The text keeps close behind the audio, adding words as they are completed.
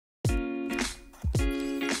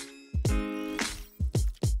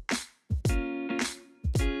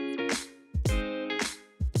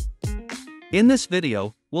In this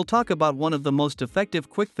video, we'll talk about one of the most effective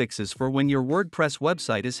quick fixes for when your WordPress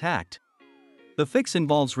website is hacked. The fix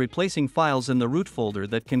involves replacing files in the root folder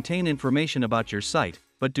that contain information about your site,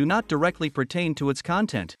 but do not directly pertain to its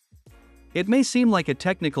content. It may seem like a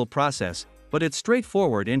technical process, but it's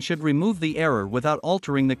straightforward and should remove the error without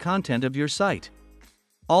altering the content of your site.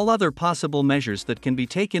 All other possible measures that can be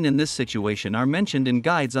taken in this situation are mentioned in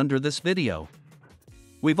guides under this video.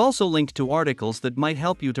 We've also linked to articles that might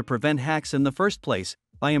help you to prevent hacks in the first place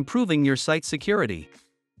by improving your site security.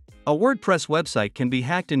 A WordPress website can be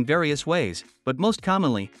hacked in various ways, but most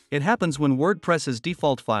commonly, it happens when WordPress's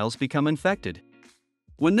default files become infected.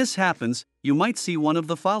 When this happens, you might see one of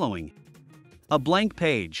the following: a blank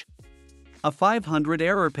page, a 500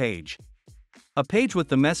 error page, a page with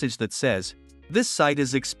the message that says, "This site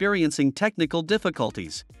is experiencing technical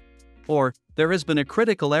difficulties," or "There has been a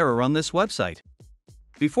critical error on this website."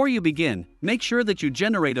 Before you begin, make sure that you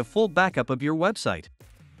generate a full backup of your website.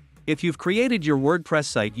 If you've created your WordPress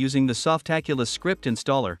site using the Softaculous script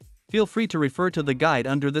installer, feel free to refer to the guide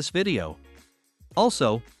under this video.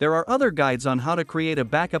 Also, there are other guides on how to create a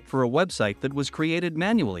backup for a website that was created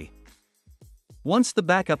manually. Once the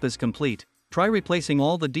backup is complete, try replacing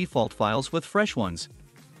all the default files with fresh ones.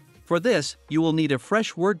 For this, you will need a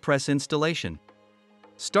fresh WordPress installation.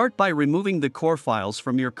 Start by removing the core files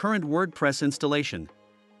from your current WordPress installation.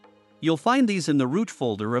 You'll find these in the root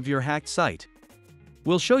folder of your hacked site.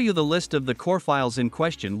 We'll show you the list of the core files in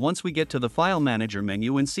question once we get to the File Manager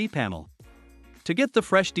menu in cPanel. To get the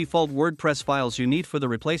fresh default WordPress files you need for the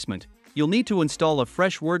replacement, you'll need to install a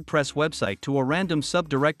fresh WordPress website to a random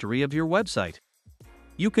subdirectory of your website.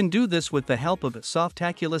 You can do this with the help of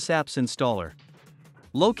Softaculous Apps Installer.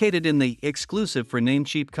 Located in the Exclusive for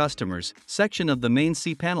Namecheap Customers section of the main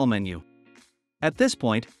cPanel menu. At this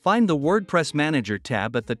point, find the WordPress Manager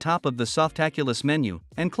tab at the top of the Softaculous menu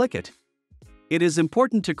and click it. It is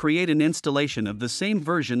important to create an installation of the same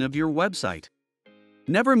version of your website.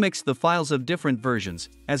 Never mix the files of different versions,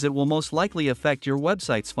 as it will most likely affect your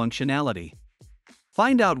website's functionality.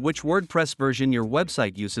 Find out which WordPress version your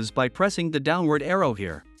website uses by pressing the downward arrow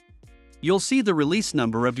here. You'll see the release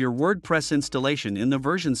number of your WordPress installation in the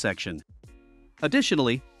version section.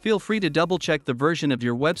 Additionally, feel free to double-check the version of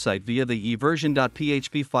your website via the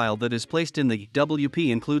eVersion.php file that is placed in the WP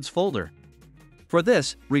Includes folder. For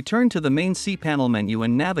this, return to the main cPanel menu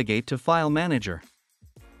and navigate to File Manager.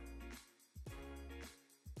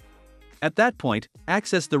 At that point,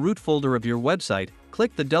 access the root folder of your website,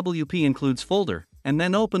 click the WP Includes folder, and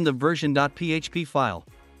then open the version.php file.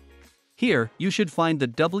 Here, you should find the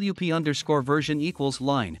WP_version equals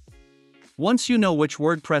line. Once you know which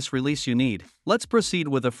WordPress release you need, let's proceed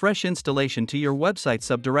with a fresh installation to your website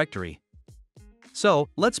subdirectory. So,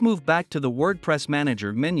 let's move back to the WordPress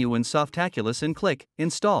Manager menu in Softaculous and click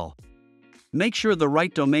Install. Make sure the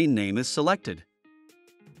right domain name is selected.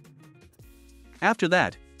 After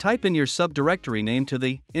that, type in your subdirectory name to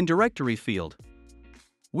the In Directory field.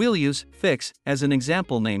 We'll use Fix as an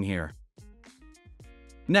example name here.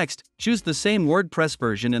 Next, choose the same WordPress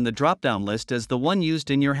version in the drop-down list as the one used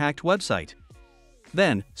in your hacked website.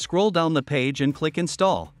 Then, scroll down the page and click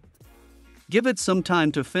Install. Give it some time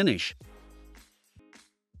to finish.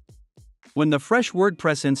 When the fresh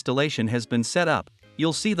WordPress installation has been set up,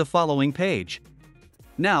 you'll see the following page.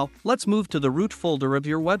 Now, let's move to the root folder of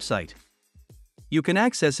your website. You can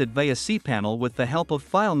access it via cPanel with the help of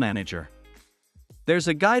File Manager. There's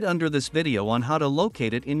a guide under this video on how to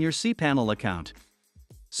locate it in your cPanel account.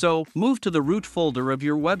 So, move to the root folder of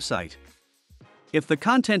your website. If the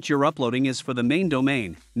content you're uploading is for the main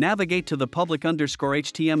domain, navigate to the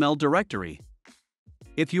public_HTML directory.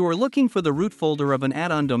 If you are looking for the root folder of an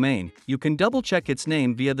add-on domain, you can double-check its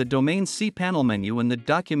name via the Domain cPanel menu in the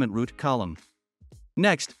Document Root column.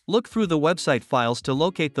 Next, look through the website files to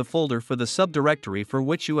locate the folder for the subdirectory for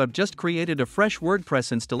which you have just created a fresh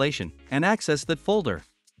WordPress installation, and access that folder.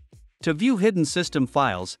 To view hidden system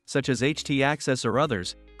files, such as htaccess or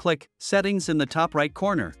others, click Settings in the top right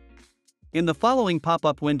corner. In the following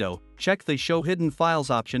pop-up window, check the Show Hidden Files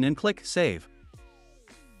option and click Save.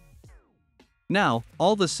 Now,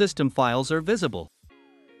 all the system files are visible.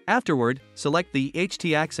 Afterward, select the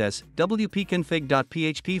htaccess,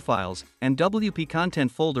 wp-config.php files, and wp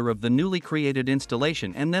content folder of the newly created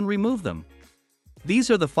installation and then remove them.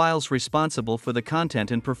 These are the files responsible for the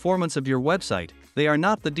content and performance of your website. They are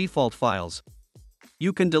not the default files.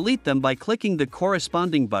 You can delete them by clicking the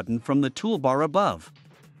corresponding button from the toolbar above.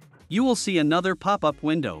 You will see another pop-up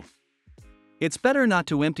window. It's better not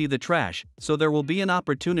to empty the trash, so there will be an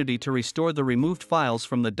opportunity to restore the removed files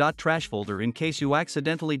from the .trash folder in case you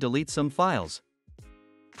accidentally delete some files.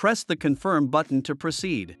 Press the Confirm button to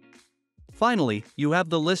proceed. Finally, you have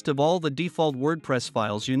the list of all the default WordPress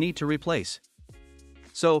files you need to replace.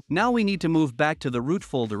 So, now we need to move back to the root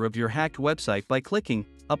folder of your hacked website by clicking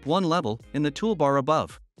up one level in the toolbar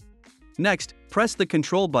above. Next, press the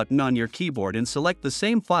Control button on your keyboard and select the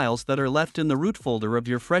same files that are left in the root folder of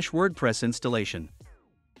your fresh WordPress installation.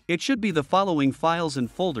 It should be the following files and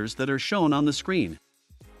folders that are shown on the screen.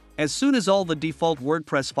 As soon as all the default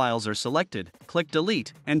WordPress files are selected, click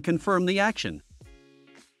Delete and confirm the action.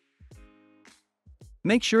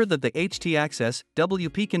 Make sure that the htaccess,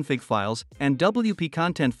 wp-config files, and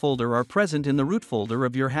wp-content folder are present in the root folder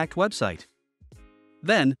of your hacked website.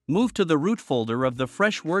 Then, move to the root folder of the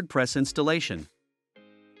fresh WordPress installation.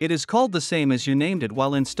 It is called the same as you named it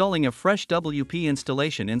while installing a fresh WP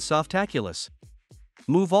installation in Softaculous.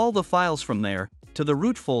 Move all the files from there to the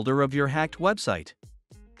root folder of your hacked website.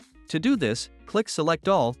 To do this, click Select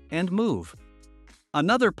All and Move.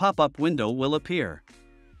 Another pop-up window will appear.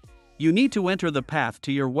 You need to enter the path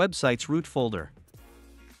to your website's root folder.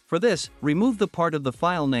 For this, remove the part of the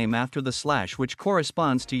file name after the slash which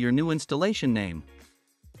corresponds to your new installation name.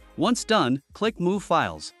 Once done, click Move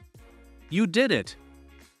Files. You did it!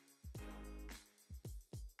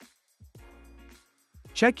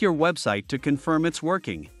 Check your website to confirm it's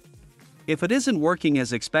working. If it isn't working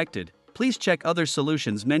as expected, please check other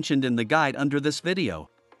solutions mentioned in the guide under this video.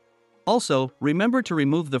 Also, remember to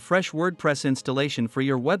remove the fresh WordPress installation for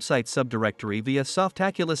your website subdirectory via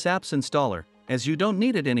Softaculous Apps Installer, as you don't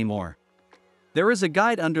need it anymore. There is a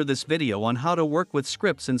guide under this video on how to work with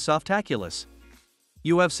scripts in Softaculous.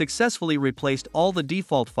 You have successfully replaced all the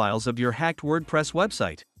default files of your hacked WordPress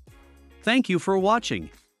website. Thank you for watching.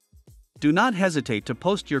 Do not hesitate to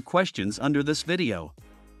post your questions under this video.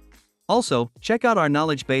 Also, check out our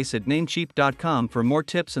knowledge base at namecheap.com for more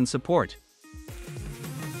tips and support.